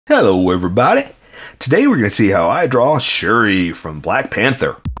Hello everybody! Today we're going to see how I draw Shuri from Black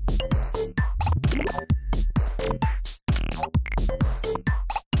Panther.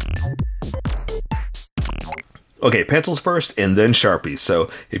 Okay, pencils first and then Sharpies.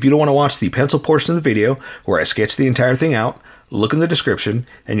 So if you don't want to watch the pencil portion of the video where I sketch the entire thing out, look in the description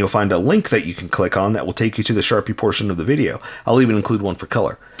and you'll find a link that you can click on that will take you to the Sharpie portion of the video. I'll even include one for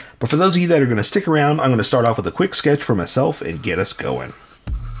color. But for those of you that are going to stick around, I'm going to start off with a quick sketch for myself and get us going.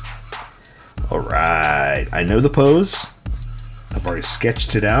 Alright, I know the pose. I've already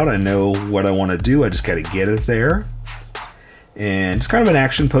sketched it out. I know what I want to do. I just got to get it there. And it's kind of an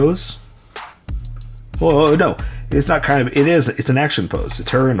action pose. Well, no, it's not kind of, it's an action pose.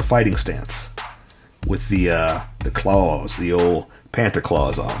 It's her in a fighting stance with the claws, the old panther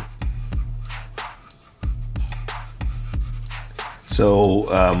claws on. So,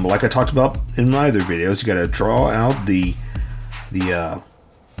 like I talked about in my other videos, you got to draw out the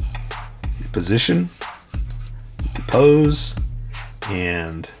position, the pose,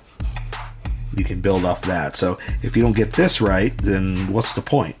 and you can build off that. So if you don't get this right, then what's the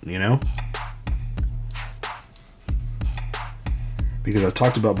point, you know? Because I've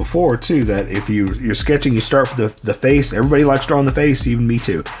talked about before too that if you're sketching, you start with the face. Everybody likes drawing the face, even me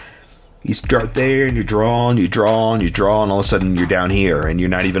too. You start there and you draw and you draw and you draw, and all of a sudden you're down here and you're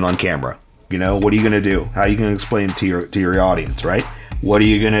not even on camera. You know, what are you gonna do? How are you gonna explain it to your audience, right? What are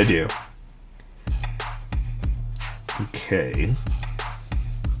you gonna do? Okay.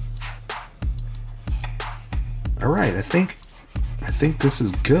 All right, I think this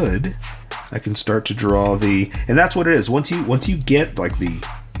is good. I can start to draw and that's what it is. Once you get like the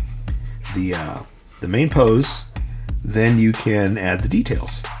main pose, then you can add the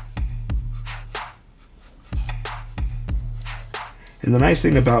details. And the nice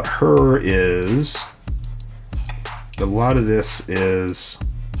thing about her is a lot of this is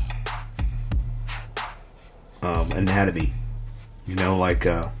anatomy. You know, like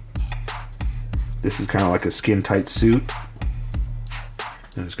this is kind of like a skin tight suit.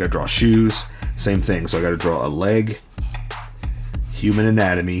 And I just got to draw shoes. Same thing. So I got to draw a leg, human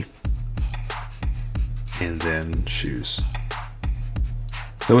anatomy, and then shoes.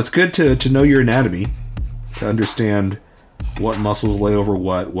 So it's good to know your anatomy, to understand what muscles lay over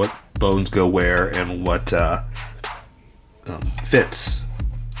what bones go where, and what fits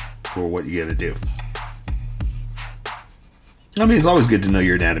for what you got to do. I mean, it's always good to know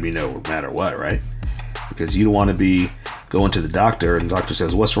your anatomy no matter what, right? Because you don't want to be going to the doctor and the doctor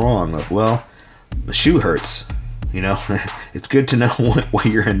says, what's wrong? Like, well, the shoe hurts. You know, it's good to know what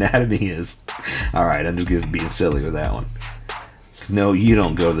your anatomy is. All right, I'm just being silly with that one. No, you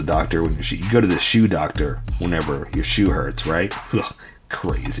don't go to the doctor when you go to the shoe doctor whenever your shoe hurts, right? Ugh,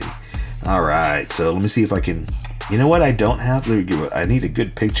 crazy. All right, so let me see if I can. You know what? I don't have. I need a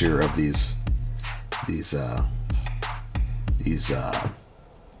good picture of these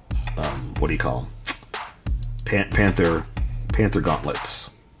what do you call them? Panther gauntlets.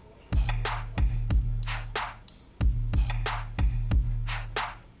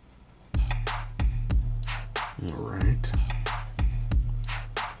 All right,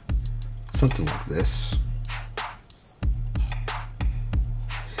 something like this.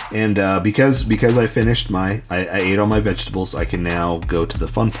 And because I finished I ate all my vegetables, I can now go to the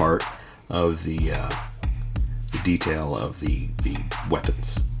fun part of the detail of the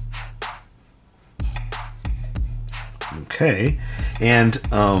weapons. Okay, and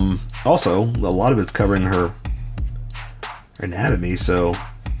also a lot of it's covering her anatomy, so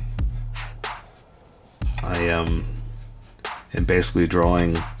I am basically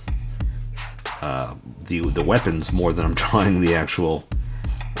drawing the weapons more than I'm drawing the actual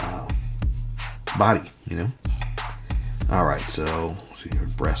body, you know. All right, so see, her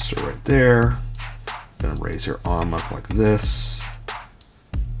breasts are right there. Gonna raise her arm up like this.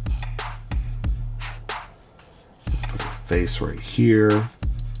 Put her face right here.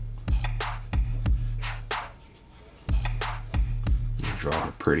 Draw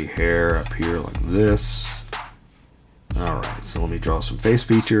her pretty hair up here like this. All right, so let me draw some face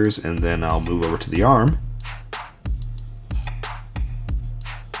features and then I'll move over to the arm.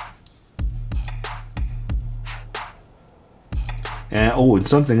 And, oh, and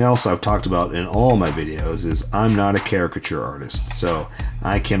something else I've talked about in all my videos is I'm not a caricature artist, so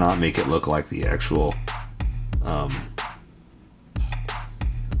I cannot make it look like the actual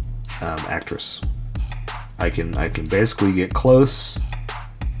actress. I can basically get close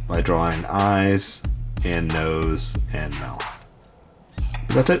by drawing eyes and nose and mouth.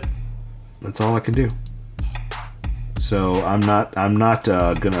 But that's it. That's all I can do. So I'm not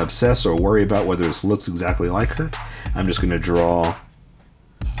gonna obsess or worry about whether this looks exactly like her. I'm just gonna draw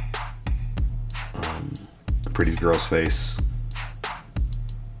pretty girl's face.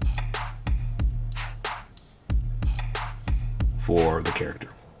 For the character.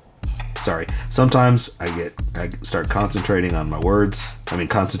 Sorry, sometimes I start concentrating on my words. I mean,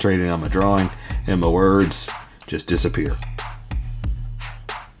 concentrating on my drawing, and my words just disappear.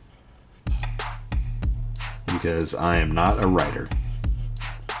 Because I am not a writer.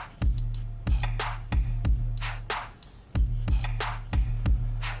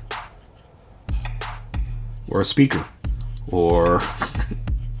 Or a speaker. Or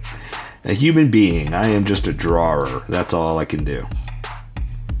a human being. I am just a drawer. That's all I can do.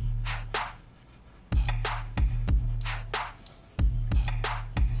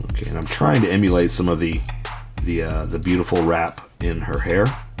 Okay, and I'm trying to emulate some of the beautiful wrap in her hair.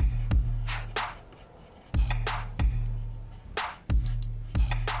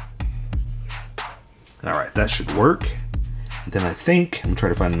 All right, that should work. And then I think I'm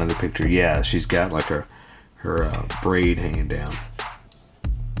trying to find another picture. Yeah, she's got like her braid hanging down.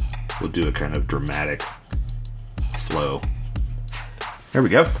 We'll do a kind of dramatic flow. There we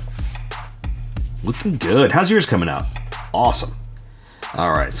go. Looking good. How's yours coming out? Awesome.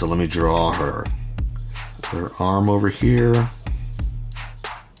 All right, so let me draw her arm over here.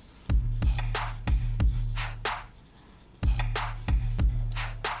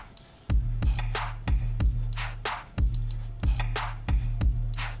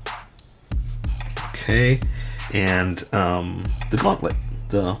 Okay, and the gauntlet,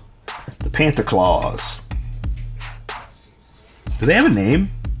 the panther claws. Do they have a name?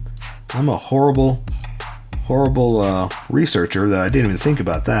 I'm a horrible researcher that I didn't even think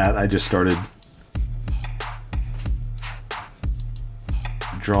about that. I just started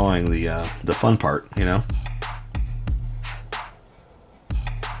drawing the fun part, you know.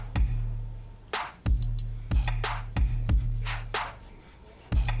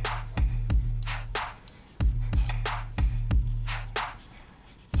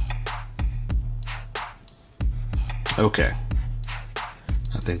 Okay,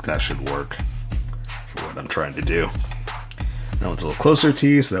 I think that should work for what I'm trying to do. That one's a little closer to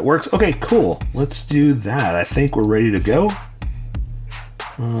you, so that works. Okay, cool. Let's do that. I think we're ready to go.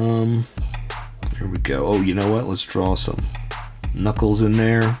 Here we go. Oh, you know what? Let's draw some knuckles in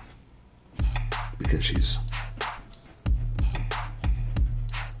there because she's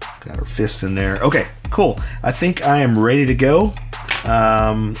got her fist in there. Okay, cool. I think I am ready to go.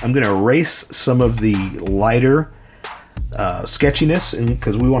 I'm going to erase some of the lighter sketchiness, and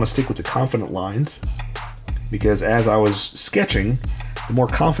because we want to stick with the confident lines, because as I was sketching, the more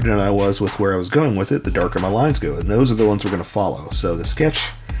confident I was with where I was going with it, the darker my lines go, and those are the ones we're going to follow. So the sketch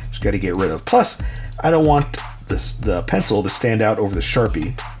just got to get rid of. Plus, I don't want the pencil to stand out over the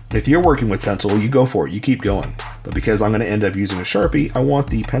Sharpie. If you're working with pencil, you go for it, you keep going. But because I'm going to end up using a Sharpie, I want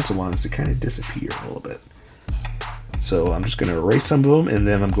the pencil lines to kind of disappear a little bit. So I'm just going to erase some of them, and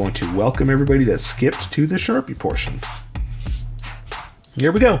then I'm going to welcome everybody that skipped to the Sharpie portion.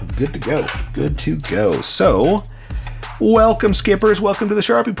 Here we go. Good to go. Good to go. So, welcome skippers. Welcome to the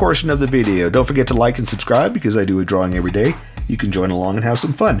Sharpie portion of the video. Don't forget to like and subscribe because I do a drawing every day. You can join along and have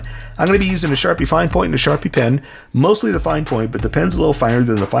some fun. I'm going to be using a Sharpie fine point and a Sharpie pen, mostly the fine point, but the pen's a little finer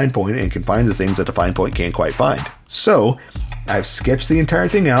than the fine point and can find the things that the fine point can't quite find. So, I've sketched the entire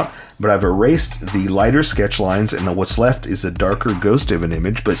thing out, but I've erased the lighter sketch lines, and what's left is a darker ghost of an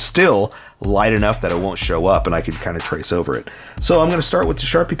image, but still light enough that it won't show up and I can kind of trace over it. So I'm going to start with the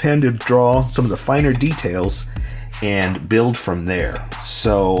Sharpie pen to draw some of the finer details and build from there.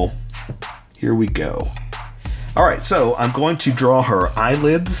 So here we go. All right, so I'm going to draw her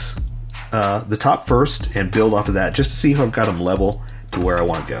eyelids, the top first, and build off of that just to see if I've got them level to where I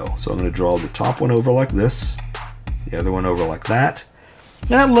want to go. So I'm going to draw the top one over like this, the other one over like that.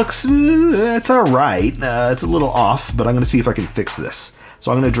 That looks, it's all right. It's a little off, but I'm going to see if I can fix this.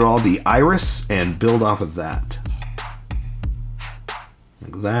 So I'm going to draw the iris and build off of that.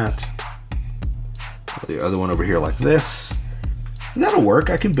 Like that. The other one over here like this. And that'll work.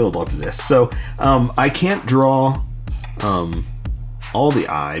 I can build off of this. So I can't draw all the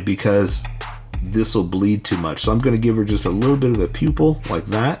eye because this will bleed too much. So I'm going to give her just a little bit of the pupil like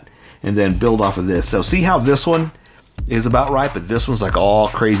that and then build off of this. So see how this one is about right, but this one's like all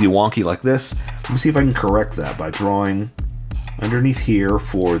crazy wonky like this. Let me see if I can correct that by drawing underneath here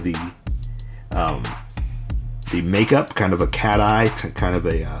for the makeup, kind of a cat eye, to kind of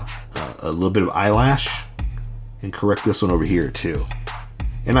a little bit of eyelash, and correct this one over here too.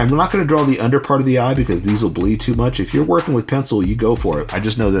 And I'm not going to draw the under part of the eye because these will bleed too much. If you're working with pencil, you go for it. I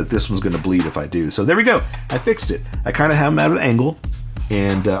just know that this one's going to bleed if I do. So there we go. I fixed it. I kind of have them at an angle,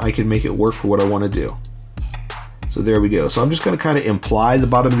 and I can make it work for what I want to do. So there we go. So I'm just going to kind of imply the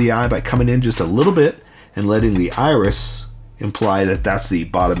bottom of the eye by coming in just a little bit and letting the iris imply that that's the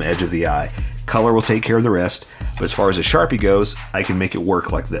bottom edge of the eye. Color will take care of the rest, but as far as a Sharpie goes, I can make it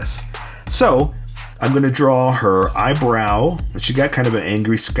work like this. So I'm going to draw her eyebrow. She got kind of an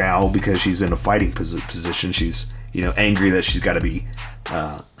angry scowl because she's in a fighting position. She's, you know, angry that she's got to be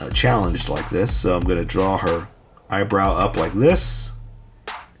challenged like this. So I'm going to draw her eyebrow up like this,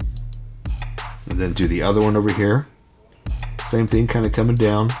 and then do the other one over here. Same thing, kind of coming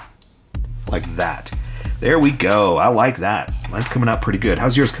down like that. There we go. I like that. Mine's coming out pretty good.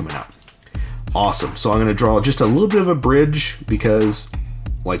 How's yours coming out? Awesome. So I'm going to draw just a little bit of a bridge, because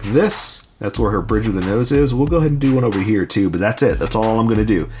like this, that's where her bridge of the nose is. We'll go ahead and do one over here too, but that's it. That's all I'm going to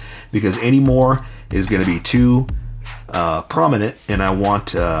do, because any more is going to be too prominent, and I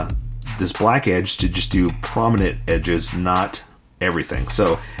want this black edge to just do prominent edges, not everything.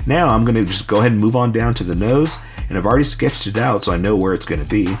 So now I'm going to just go ahead and move on down to the nose, and I've already sketched it out so I know where it's going to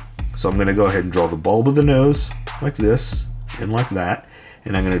be. So I'm going to go ahead and draw the bulb of the nose like this and like that,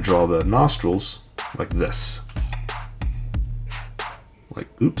 and I'm going to draw the nostrils like this, like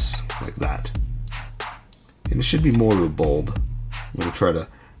oops, like that. And it should be more of a bulb. I'm going to try to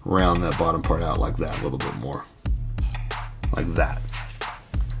round that bottom part out like that a little bit more, like that.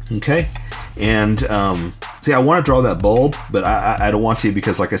 Okay, and see, I want to draw that bulb, but I don't want to,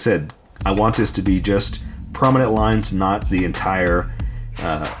 because like I said, I want this to be just prominent lines, not the entire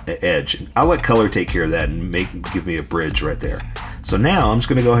edge. I'll let color take care of that and give me a bridge right there. So now I'm just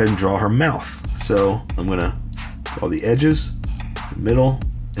going to go ahead and draw her mouth. So I'm going to draw the edges, the middle,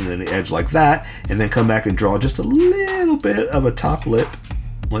 and then the edge like that, and then come back and draw just a little bit of a top lip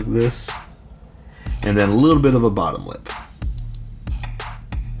like this, and then a little bit of a bottom lip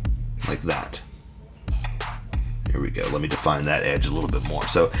like that. Here we go. Let me define that edge a little bit more.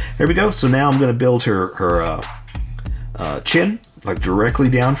 So there we go. So now I'm going to build her chin, like directly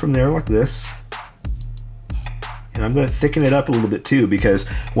down from there like this. And I'm going to thicken it up a little bit too, because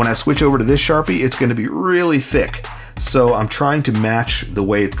when I switch over to this Sharpie, it's going to be really thick. So I'm trying to match the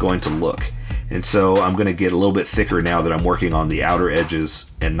way it's going to look. And so I'm going to get a little bit thicker now that I'm working on the outer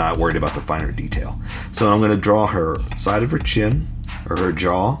edges and not worried about the finer detail. So I'm going to draw her side of her chin, or her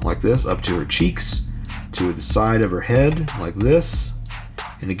jaw like this, up to her cheeks, to the side of her head like this.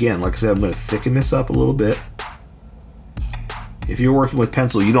 And again, like I said, I'm going to thicken this up a little bit. If you're working with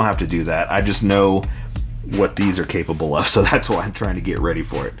pencil, you don't have to do that. I just know what these are capable of, so that's why I'm trying to get ready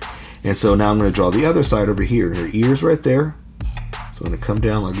for it. And so now I'm going to draw the other side over here. Her ears right there. So I'm going to come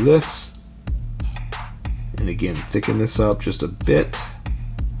down like this. And again, thicken this up just a bit.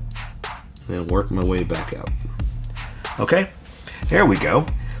 Then work my way back out. Okay, there we go.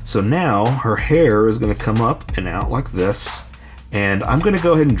 So now her hair is going to come up and out like this. And I'm going to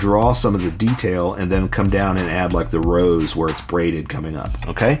go ahead and draw some of the detail and then come down and add like the rows where it's braided coming up.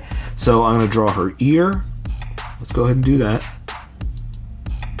 Okay, so I'm going to draw her ear. Let's go ahead and do that.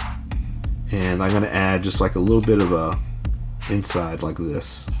 And I'm going to add just like a little bit of a inside like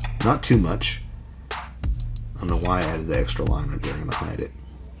this. Not too much. I don't know why I added the extra line right there. I'm going to hide it.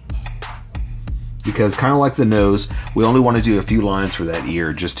 Because kind of like the nose, we only want to do a few lines for that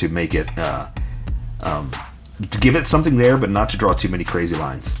ear just to make it, to give it something there, but not to draw too many crazy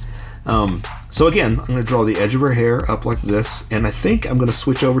lines. So again, I'm going to draw the edge of her hair up like this, and I think I'm going to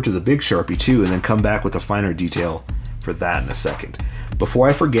switch over to the big Sharpie too, and then come back with a finer detail for that in a second. Before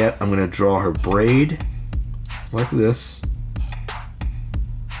I forget, I'm going to draw her braid like this,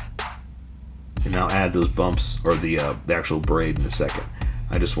 and I'll add those bumps, or the actual braid in a second.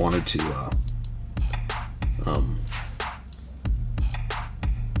 I just wanted to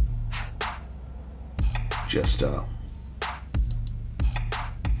just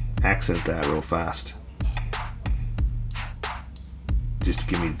accent that real fast, just to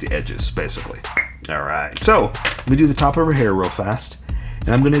give me the edges, basically. All right, so let me do the top of her hair real fast, and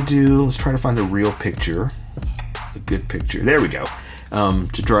I'm gonna do, let's try to find a real picture, a good picture. There we go.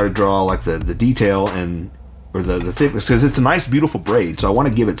 To try to draw like the detail and or the thickness, because it's a nice, beautiful braid. So I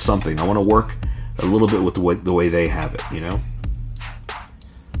want to give it something. I want to work a little bit with the way they have it, you know.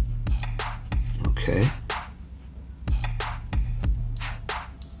 Okay.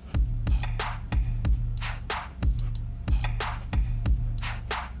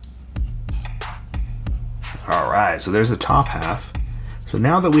 Alright, so there's the top half. So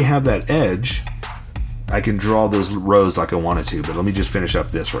now that we have that edge, I can draw those rows like I wanted to, but let me just finish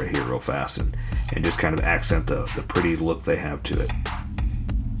up this right here real fast and just kind of accent the pretty look they have to it.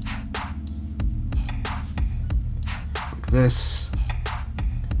 Like this.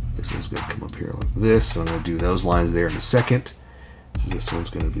 This one's going to come up here like this. I'm going to do those lines there in a second. This one's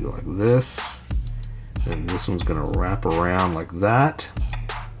going to be like this. And this one's going to wrap around like that.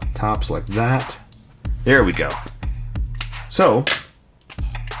 Tops like that. There we go. So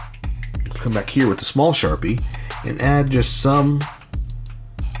let's come back here with the small Sharpie and add just some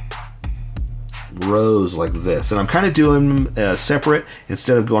rows like this. And I'm kind of doing separate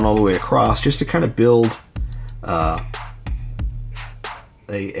instead of going all the way across, just to kind of build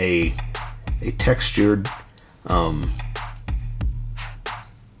a textured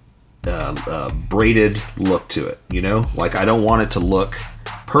braided look to it, you know? Like, I don't want it to look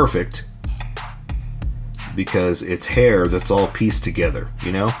perfect because it's hair that's all pieced together,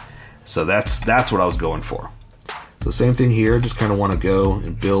 you know? So that's what I was going for. So same thing here, just kind of want to go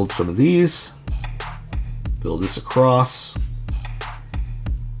and build some of these. Build this across.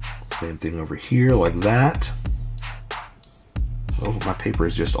 Same thing over here like that. Oh, my paper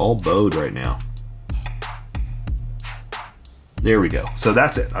is just all bowed right now. There we go. So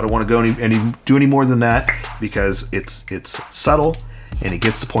that's it. I don't want to go do any more than that because it's subtle and it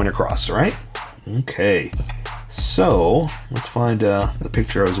gets the point across, right? Okay. So let's find the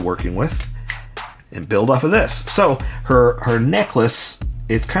picture I was working with and build off of this. So her necklace,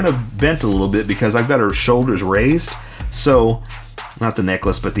 it's kind of bent a little bit because I've got her shoulders raised. So not the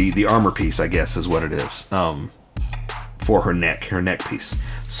necklace, but the armor piece, I guess, is what it is. For her neck piece.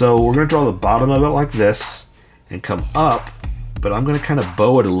 So we're gonna draw the bottom of it like this and come up, but I'm gonna kind of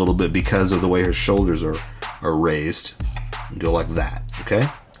bow it a little bit because of the way her shoulders are raised. And go like that, okay?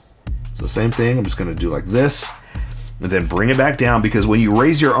 So same thing, I'm just gonna do like this, and then bring it back down, because when you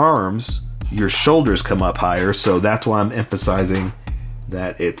raise your arms, your shoulders come up higher, so that's why I'm emphasizing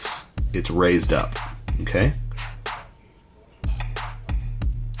that it's raised up, okay?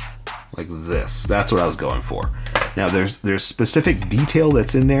 Like this, that's what I was going for. Now there's specific detail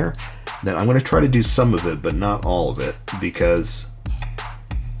that's in there that I'm going to try to do some of it, but not all of it, because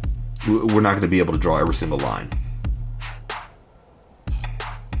we're not going to be able to draw every single line.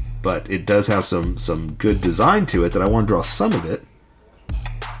 But it does have some good design to it that I want to draw some of it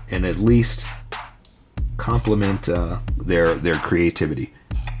and at least complement their creativity,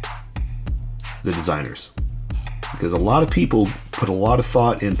 the designers. Because a lot of people put a lot of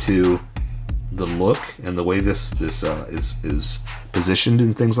thought into the look and the way this is positioned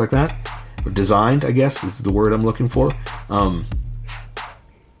and things like that, or designed, I guess is the word I'm looking for. That's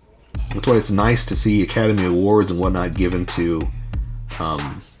why it's nice to see Academy Awards and whatnot given to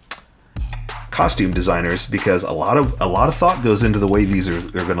costume designers, because a lot of thought goes into the way these are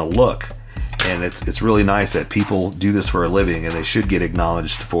going to look, and it's really nice that people do this for a living, and they should get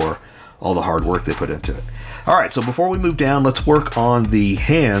acknowledged for all the hard work they put into it. All right, so before we move down, let's work on the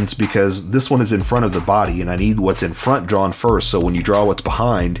hands, because this one is in front of the body, and I need what's in front drawn first, so when you draw what's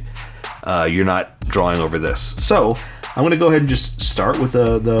behind, you're not drawing over this. So I'm going to go ahead and just start with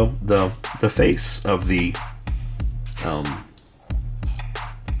the face of the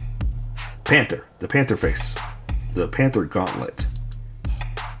panther, the panther face, the panther gauntlet.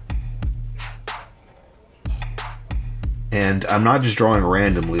 And I'm not just drawing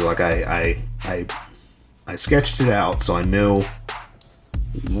randomly, like I sketched it out so I know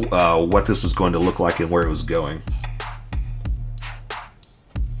what this was going to look like and where it was going.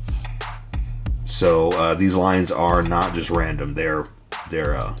 So these lines are not just random, they're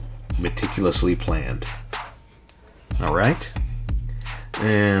meticulously planned. All right,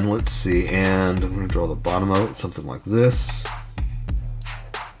 and let's see, and I'm going to draw the bottom of it, something like this.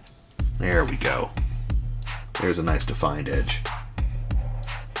 There we go. There's a nice defined edge.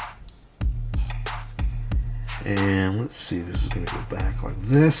 And let's see, this is going to go back like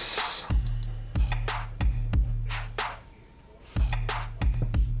this.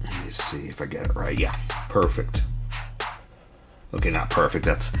 Let me see if I get it right. Yeah, perfect. Okay, not perfect.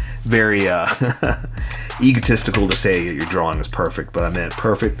 That's very egotistical to say that your drawing is perfect, but I meant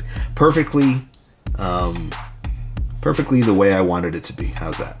perfectly the way I wanted it to be.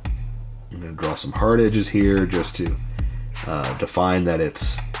 How's that? I'm going to draw some hard edges here just to define that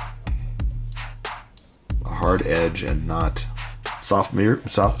it's a hard edge and not soft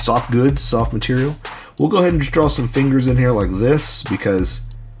goods, soft material. We'll go ahead and just draw some fingers in here like this, because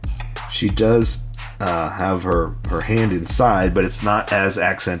she does have her hand inside, but it's not as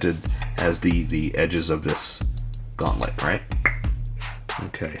accented as the edges of this gauntlet, right?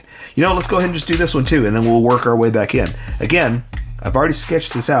 Okay. You know, let's go ahead and just do this one too, and then we'll work our way back in. Again, I've already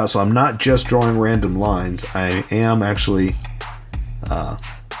sketched this out, so I'm not just drawing random lines. I am actually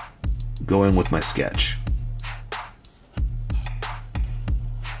going with my sketch.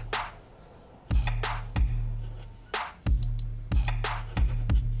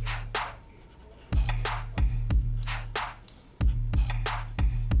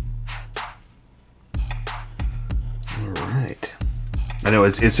 know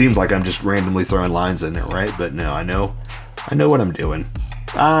it seems like I'm just randomly throwing lines in there, right? But no, I know what I'm doing.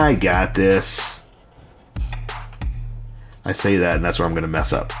 I got this. I say that, and that's where I'm going to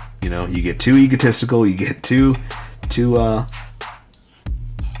mess up. You know, you get too egotistical, you get too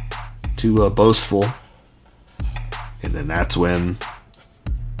boastful, and then that's when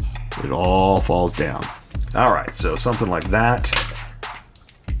it all falls down. All right, so something like that.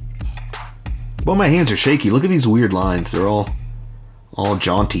 Well, my hands are shaky. Look at these weird lines. They're all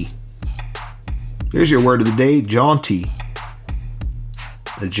jaunty. Here's your word of the day, jaunty.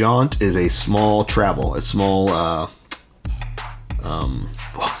 A jaunt is a small travel, a small,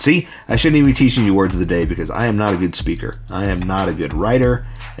 see, I shouldn't even be teaching you words of the day because I am not a good speaker. I am not a good writer.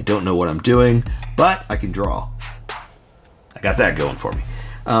 I don't know what I'm doing, but I can draw. I got that going for me.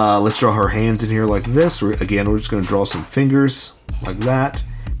 Let's draw her hands in here like this. Again, we're just going to draw some fingers like that.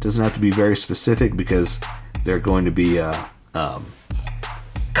 Doesn't have to be very specific because they're going to be,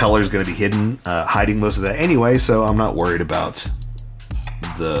 color's going to be hidden, hiding most of that anyway, so I'm not worried about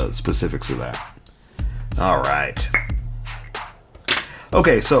the specifics of that. All right.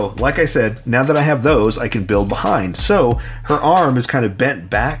 Okay, so like I said, now that I have those, I can build behind. So her arm is kind of bent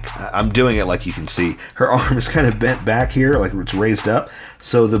back. I'm doing it like you can see. Her arm is kind of bent back here, like it's raised up.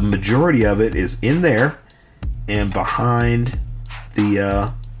 So the majority of it is in there and behind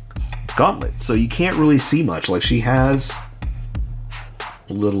the gauntlet. So you can't really see much. Like she has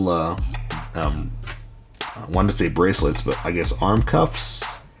a little, I wanted to say bracelets, but I guess arm cuffs.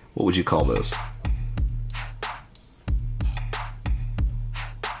 What would you call those?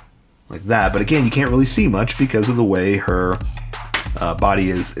 Like that, but again, you can't really see much because of the way her body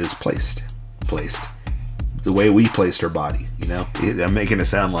is placed. The way we placed her body, you know? I'm making it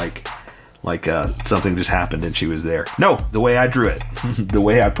sound like something just happened and she was there. No, the way I drew it. The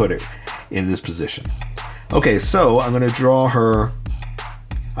way I put it in this position. Okay, so I'm gonna draw her.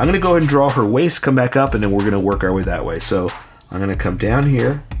 I'm gonna go ahead and draw her waist, come back up, and then we're gonna work our way that way. So I'm gonna come down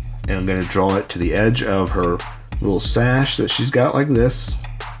here and I'm gonna draw it to the edge of her little sash that she's got like this.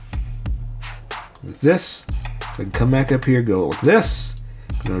 Like this. So I can come back up here, go like this.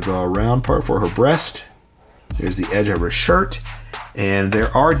 I'm gonna draw a round part for her breast. There's the edge of her shirt. And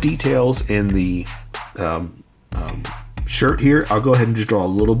there are details in the shirt here. I'll go ahead and just draw a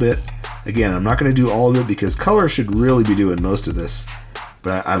little bit. Again, I'm not going to do all of it because color should really be doing most of this.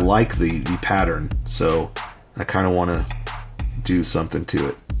 But I like the pattern, so I kind of want to do something to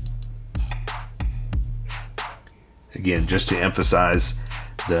it. Again, just to emphasize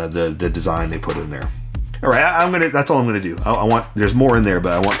the design they put in there. All right, that's all I'm going to do. I want, there's more in there,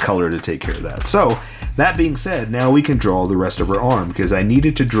 but I want color to take care of that. So that being said, now we can draw the rest of her arm because I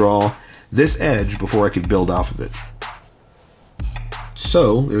needed to draw this edge before I could build off of it.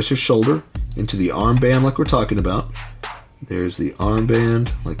 So there's her shoulder into the armband like we're talking about. There's the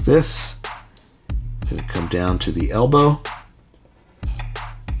armband like this. Gonna come down to the elbow,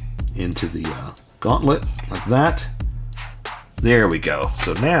 into the gauntlet like that. There we go.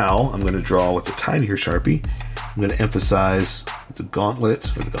 So now I'm going to draw with the tinier Sharpie. I'm going to emphasize the gauntlet,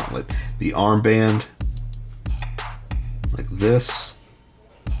 the armband like this.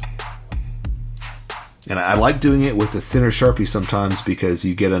 And I like doing it with the thinner Sharpie sometimes because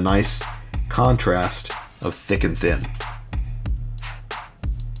you get a nice contrast of thick and thin.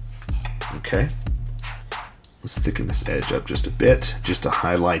 Okay. Let's thicken this edge up just a bit, just to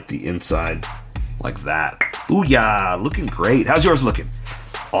highlight the inside like that. Ooh, yeah, looking great. How's yours looking?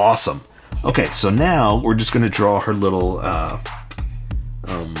 Awesome. Okay, so now we're just going to draw her little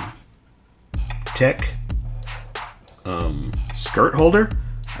tech skirt holder.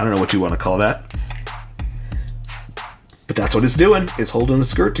 I don't know what you want to call that, but that's what it's doing. It's holding the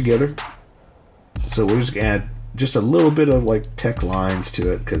skirt together. So we're just going to add just a little bit of like tech lines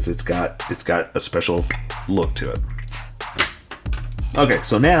to it because it's got a special look to it. Okay,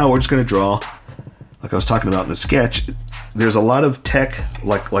 so now we're just going to draw, like I was talking about in the sketch, there's a lot of tech,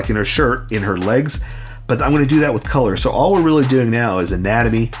 like in her shirt, in her legs, but I'm going to do that with color. So all we're really doing now is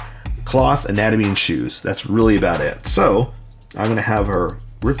anatomy, cloth, anatomy, and shoes. That's really about it. So I'm going to have her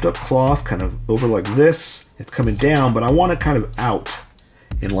ripped up cloth kind of over like this. It's coming down, but I want it kind of out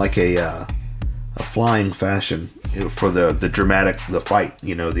in like a flying fashion for the dramatic, the fight,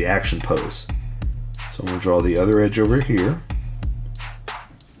 you know, the action pose. So I'm going to draw the other edge over here,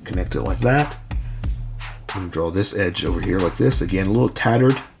 connect it like that. I'm going to draw this edge over here like this. Again, a little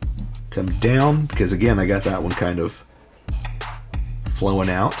tattered. Come down, because again, I got that one kind of flowing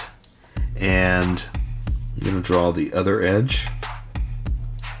out. And I'm going to draw the other edge.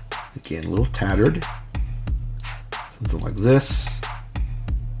 Again, a little tattered. Something like this.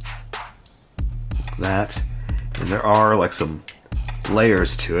 Like that. And there are like some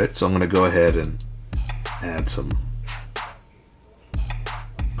layers to it, so I'm going to go ahead and add some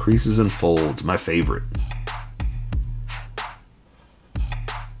creases and folds, my favorite.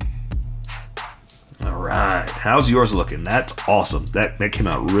 Alright, how's yours looking? That's awesome. That came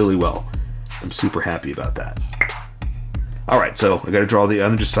out really well. I'm super happy about that. Alright, so I gotta draw the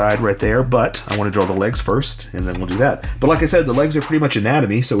other side right there, but I want to draw the legs first, and then we'll do that. But like I said, the legs are pretty much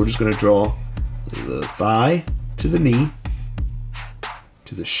anatomy, so we're just gonna draw the thigh to the knee,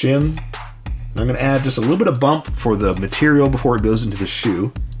 to the shin. I'm gonna add just a little bit of bump for the material before it goes into the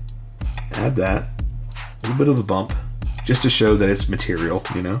shoe. Add that, a little bit of a bump, just to show that it's material,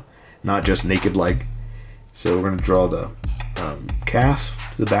 you know, not just naked leg. So we're gonna draw the calf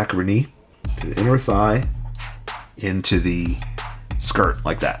to the back of her knee, to the inner thigh, into the skirt,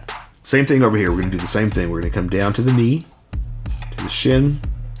 like that. Same thing over here. We're gonna do the same thing. We're gonna come down to the knee, to the shin,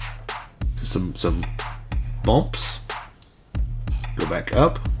 to some bumps, go back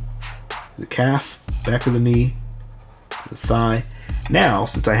up, the calf, back of the knee, the thigh. Now,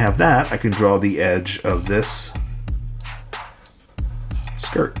 since I have that, I can draw the edge of this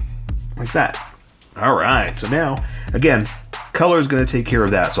skirt, like that. All right, so now, again, color is gonna take care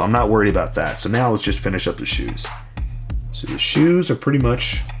of that, so I'm not worried about that. So now let's just finish up the shoes. So the shoes are pretty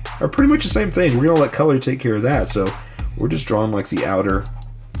much the same thing. We're gonna let color take care of that. So we're just drawing like the outer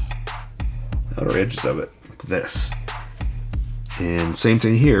edges of it, like this. And same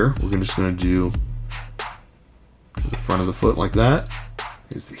thing here. We're just gonna do the front of the foot like that.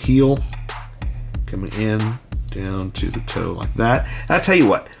 Here's the heel coming in down to the toe like that. And I'll tell you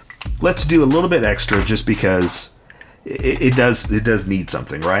what. Let's do a little bit extra just because it does need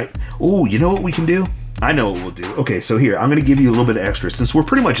something, right? Oh, you know what we can do? I know what we'll do. Okay, so here, I'm gonna give you a little bit of extra. Since we're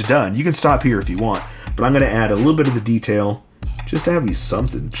pretty much done, you can stop here if you want, but I'm gonna add a little bit of the detail just to have you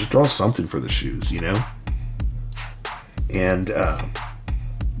something, just draw something for the shoes, you know? And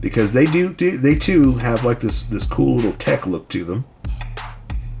because they too have like this cool little tech look to them.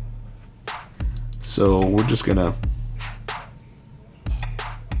 So we're just gonna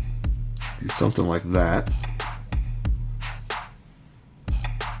do something like that.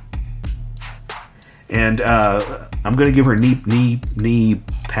 And I'm gonna give her knee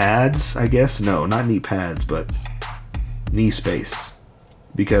pads, I guess. No, not knee pads, but knee space.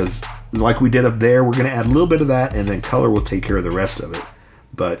 Because like we did up there, we're gonna add a little bit of that, and then color will take care of the rest of it.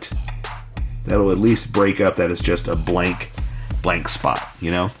 But that'll at least break up that it's just a blank spot,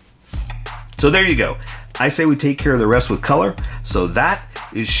 you know? So there you go. I say we take care of the rest with color. So that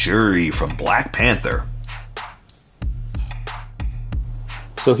is Shuri from Black Panther.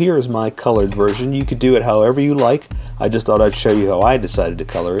 So here is my colored version. You could do it however you like. I just thought I'd show you how I decided to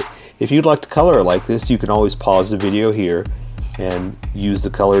color it. If you'd like to color it like this, you can always pause the video here and use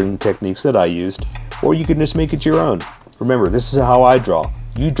the coloring techniques that I used, or you can just make it your own. Remember, this is how I draw.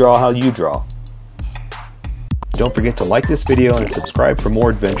 You draw how you draw. Don't forget to like this video and subscribe for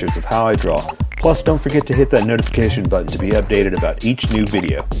more adventures of how I draw. Plus, don't forget to hit that notification button to be updated about each new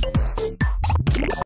video.